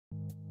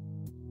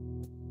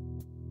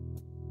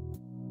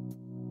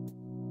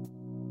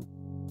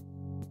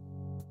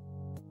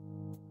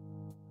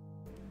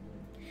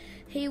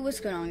Hey, what's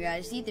going on,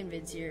 guys? Ethan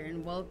Vids here,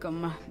 and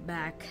welcome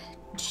back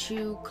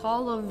to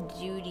Call of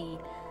Duty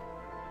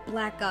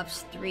Black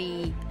Ops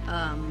 3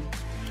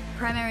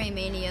 Primary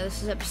Mania.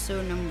 This is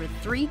episode number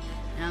 3,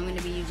 and I'm going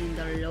to be using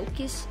the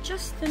LOCUS,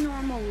 just the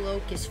normal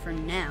LOCUS for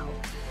now,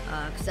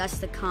 because that's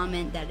the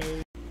comment that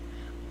is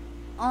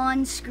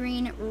on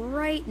screen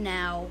right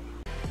now.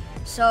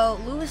 So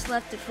Lewis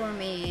left it for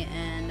me,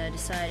 and I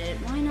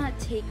decided why not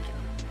take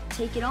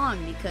it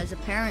on, because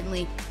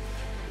apparently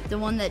the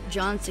one that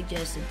John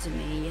suggested to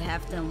me, you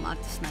have to unlock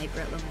the sniper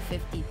at level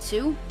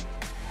 52.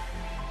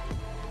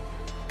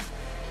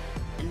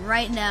 And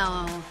right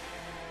now,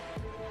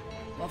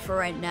 well, for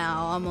right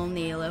now, I'm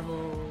only a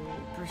level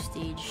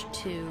prestige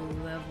 2,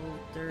 level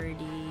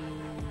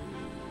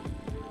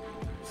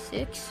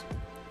 36,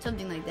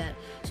 something like that.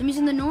 So I'm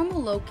using the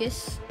normal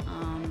LOCUS.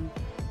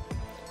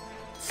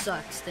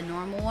 Sucks, the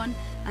normal one.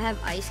 I have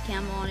ice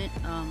camo on it.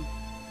 I'm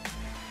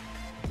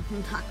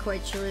not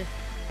quite sure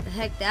the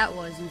heck that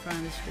was in front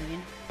of the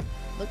screen.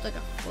 Looked like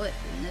a foot,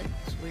 didn't it?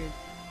 It's weird.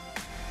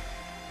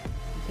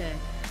 Okay.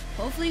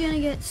 Hopefully gonna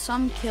get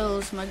some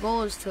kills. My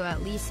goal is to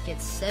at least get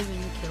 7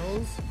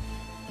 kills.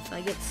 If I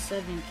get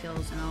 7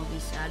 kills, then I'll be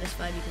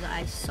satisfied, because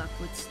I suck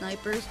with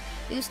snipers.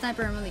 The only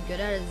sniper I'm really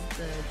good at is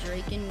the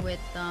Draken with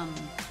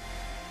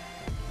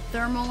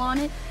thermal on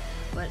it.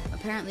 But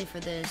apparently for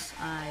this,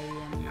 I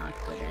am not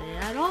good at it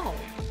at all.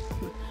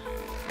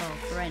 Well,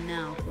 for right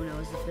now, who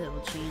knows if it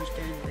will change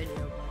during the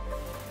video.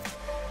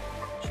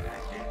 Did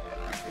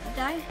he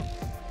die? I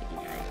think he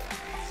died.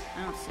 I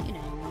don't see it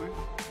anymore.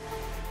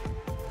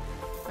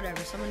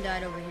 Whatever, someone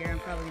died over here. I'm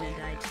probably gonna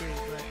die too,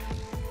 but...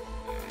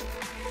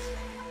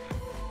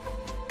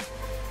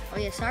 Oh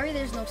yeah, sorry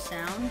there's no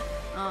sound.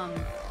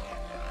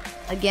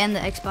 Again, the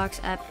Xbox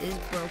app is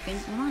broken.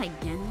 Well, not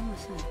again.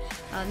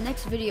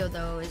 Next video,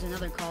 though, is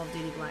another Call of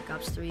Duty Black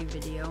Ops 3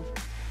 video.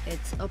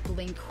 It's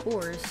Uplink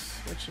Horse,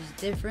 which is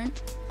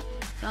different.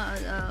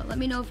 Let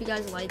me know if you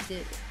guys liked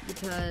it,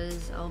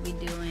 because I'll be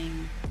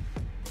doing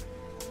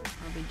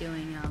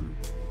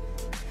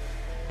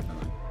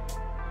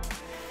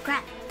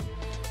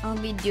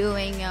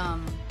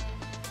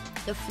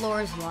The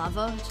Floor is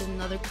Lava, which is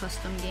another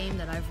custom game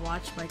that I've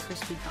watched by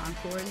Crispy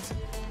Concords.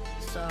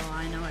 So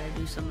I know how to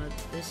do some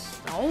of this.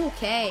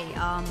 Okay,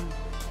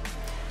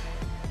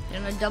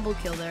 getting a double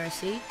kill there, I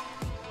see.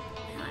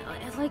 And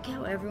I like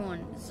how everyone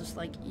is just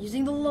like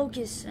using the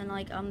LOCUS, and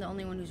like I'm the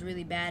only one who's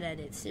really bad at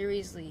it.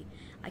 Seriously,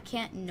 I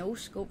can't no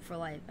scope for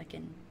life. I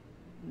can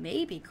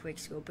maybe quick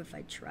scope if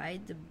I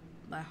tried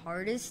my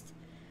hardest.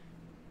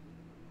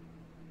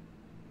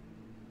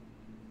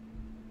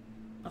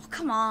 Oh,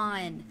 come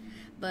on.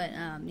 But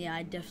yeah,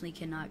 I definitely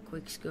cannot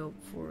quick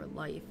scope for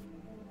life.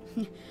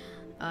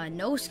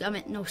 No scope. I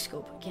meant no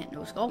scope. I can't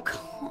no scope. Oh,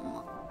 come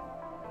on.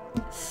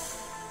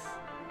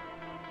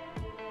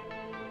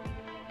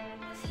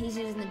 He's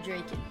using the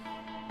Draken.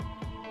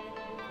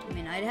 I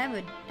mean, I have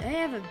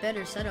a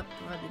better setup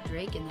for the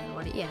Draken than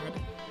what he had.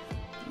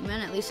 The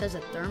man at least has a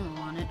thermal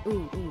on it.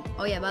 Ooh, ooh.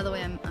 Oh yeah, by the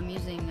way, I'm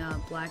using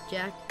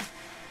Blackjack. I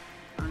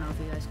don't know if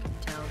you guys can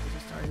tell, because I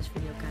started this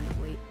video kind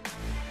of late.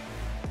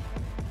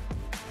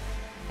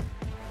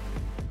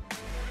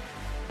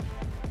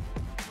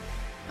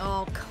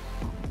 Oh,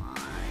 come on.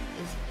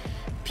 There's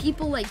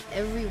people like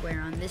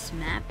everywhere on this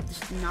map. This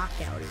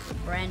Knockout is a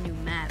brand new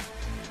map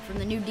from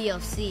the new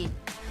DLC.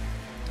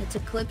 It's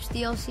Eclipse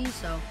DLC,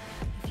 so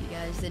if you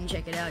guys didn't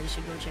check it out, you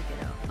should go check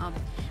it out.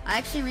 I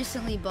actually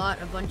recently bought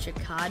a bunch of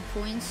COD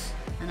points,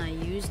 and I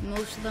used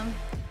most of them.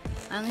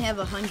 I only have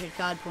 100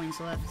 COD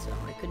points left, so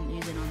I couldn't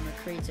use it on the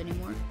crates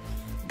anymore.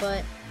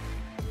 But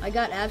I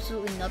got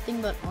absolutely nothing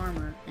but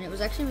armor, and it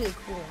was actually really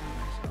cool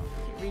armor. So,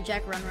 okay,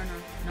 rejack, run, run,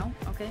 run. No?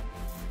 Okay.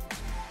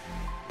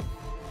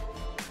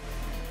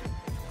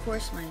 Of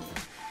course my...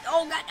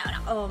 Oh, God, no, no.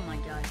 Oh, my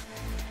God.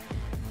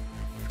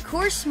 Of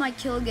course my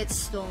kill gets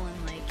stolen.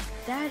 Like,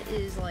 that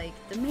is, like,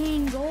 the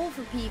main goal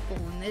for people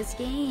in this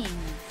game.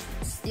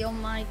 Steal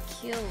my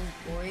kills,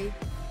 boy.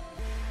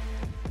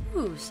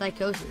 Ooh,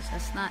 Psychosis.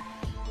 That's not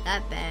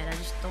that bad. I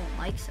just don't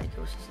like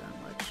Psychosis that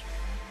much.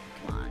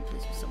 Come on,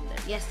 please be something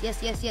there. Yes,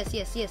 yes, yes, yes,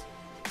 yes, yes.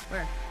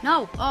 Where?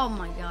 No! Oh,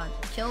 my God.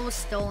 Kill was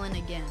stolen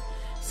again.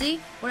 See?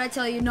 What'd I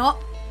tell you? No!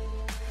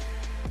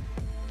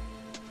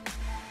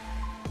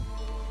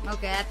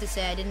 Okay, I have to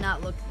say, I did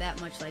not look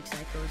that much like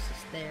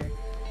Psychosis there.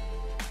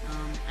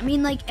 I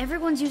mean, like,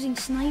 everyone's using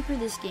sniper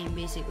this game,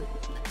 basically.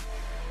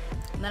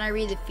 And then I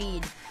read the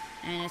feed,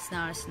 and it's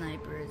not a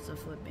sniper, it's a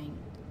flipping,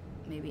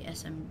 maybe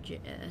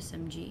SMG. I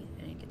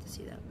didn't get to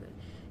see that, but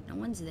no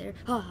one's there.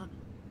 Oh,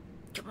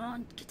 come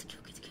on, get the kill,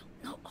 get the kill.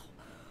 No.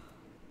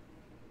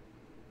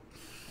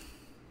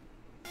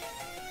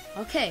 Oh.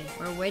 Okay,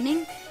 we're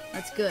winning.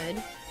 That's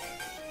good.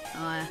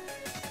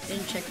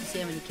 Didn't check to see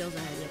how many kills I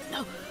had yet.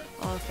 No.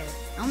 Okay,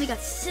 I only got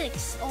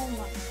 6. Oh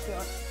my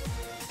God.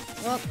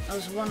 Well, I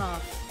was one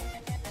off.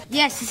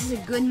 Yes, this is a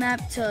good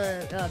map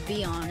to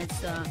be on.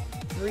 It's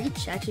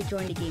Breach. I actually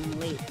joined the game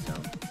late, so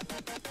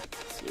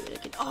let's see what I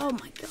can. Oh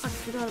my God, I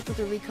forgot to put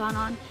the recon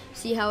on.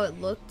 See how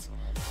it looked.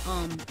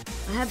 I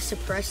have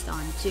suppressed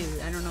on too.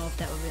 I don't know if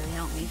that would really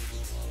help me,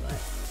 but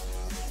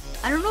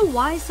I don't know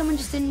why someone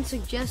just didn't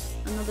suggest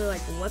another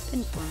like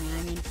weapon for me.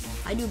 I mean,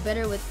 I do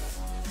better with.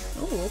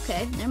 Oh,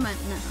 okay. Never mind.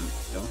 No,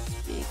 don't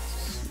speak.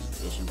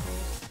 Vision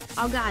pulse.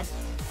 Oh God.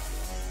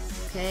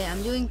 Okay,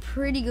 I'm doing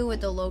pretty good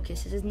with the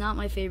LOCUS. This is not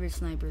my favorite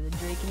sniper. The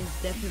Draken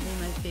is definitely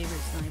my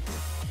favorite sniper.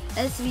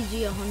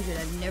 SVG 100,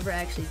 I've never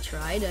actually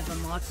tried. I've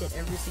unlocked it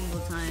every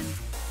single time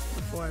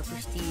before I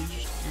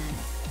prestiged, and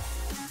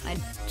I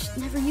just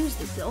never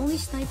used it. The only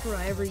sniper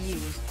I ever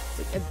used,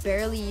 I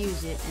barely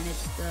use it, and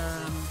it's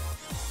the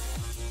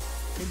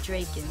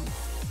Draken.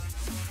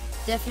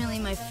 Definitely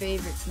my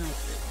favorite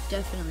sniper.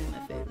 Definitely my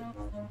favorite.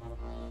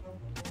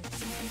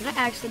 Did I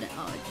accident?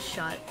 Oh, I just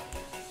shot.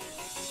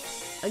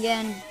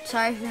 Again,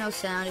 sorry for no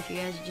sound if you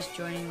guys are just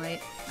joining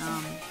late.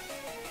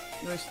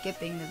 You're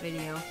skipping the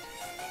video.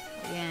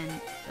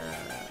 Again,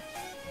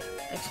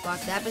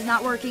 Xbox app is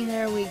not working.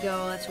 There we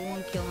go. That's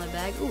one kill in my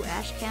bag. Ooh,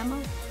 ash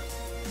camo.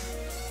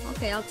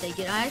 Okay, I'll take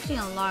it. I actually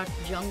unlocked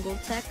jungle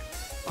tech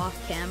off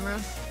camera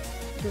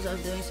because I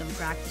was doing some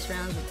practice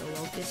rounds with the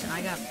LOCUS, and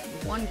I got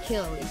one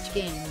kill each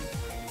game.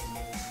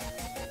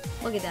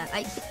 Look at that.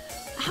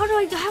 How am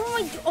I?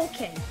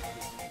 Okay.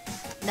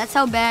 That's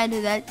how bad.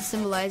 That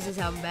symbolizes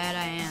how bad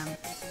I am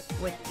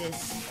with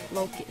this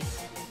LOCUS.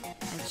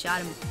 I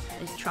shot him.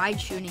 I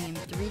tried shooting him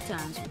 3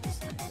 times with this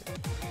sniper.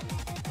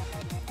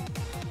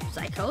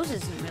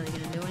 Psychosis isn't really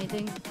gonna do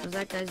anything because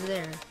that guy's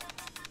there.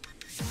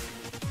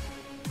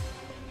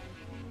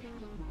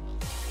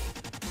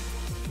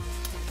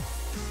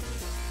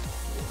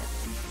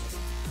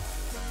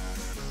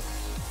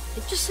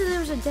 It just said there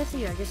was a death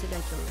here. I guess the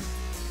guy killed him.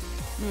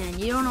 Man,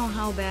 you don't know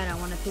how bad I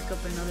want to pick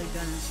up another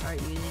gun and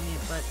start using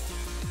it, but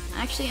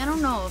actually, I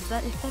don't know if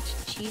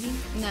that's cheating.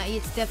 No,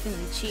 it's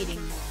definitely cheating.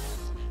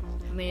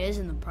 I mean, it is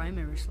in the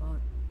primary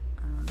slot.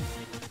 I don't know.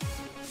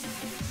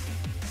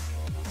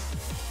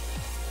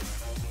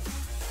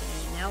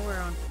 Okay, now we're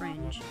on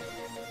Fringe.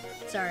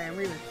 Sorry, I'm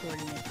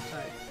re-recording it.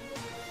 Sorry.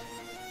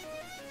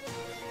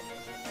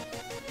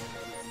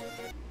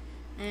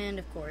 And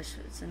of course,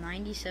 it's a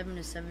 97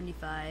 to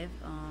 75.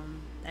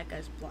 That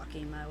guy's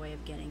blocking my way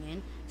of getting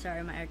in.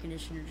 Sorry, my air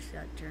conditioner just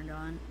got turned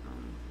on.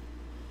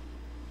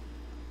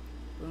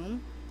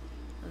 Boom.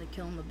 Another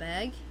kill in the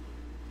bag.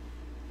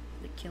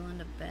 The kill in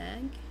the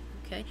bag.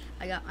 Okay,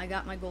 I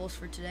got my goals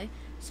for today.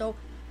 So,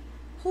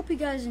 hope you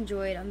guys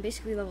enjoyed. I'm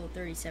basically level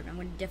 37. I'm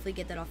going to definitely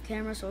get that off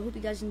camera. So I hope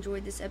you guys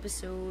enjoyed this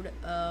episode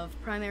of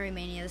Primary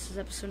Mania. This is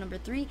episode number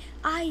 3.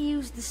 I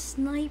used the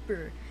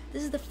sniper.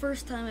 This is the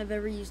first time I've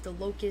ever used the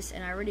LOCUS,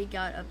 and I already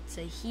got up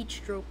to heat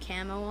stroke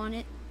camo on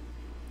it.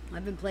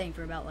 I've been playing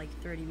for about like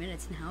 30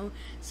 minutes now.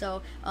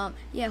 So,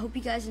 yeah, I hope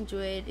you guys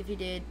enjoyed. If you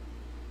did,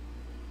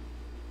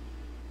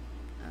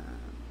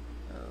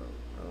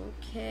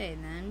 okay,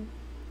 then.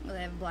 Well,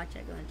 they have a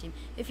blackjack on the team.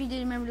 If you did,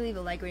 remember to leave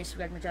a like, rate,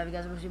 subscribe, and subscribe. You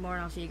guys want to see more,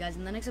 and I'll see you guys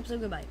in the next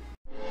episode. Goodbye.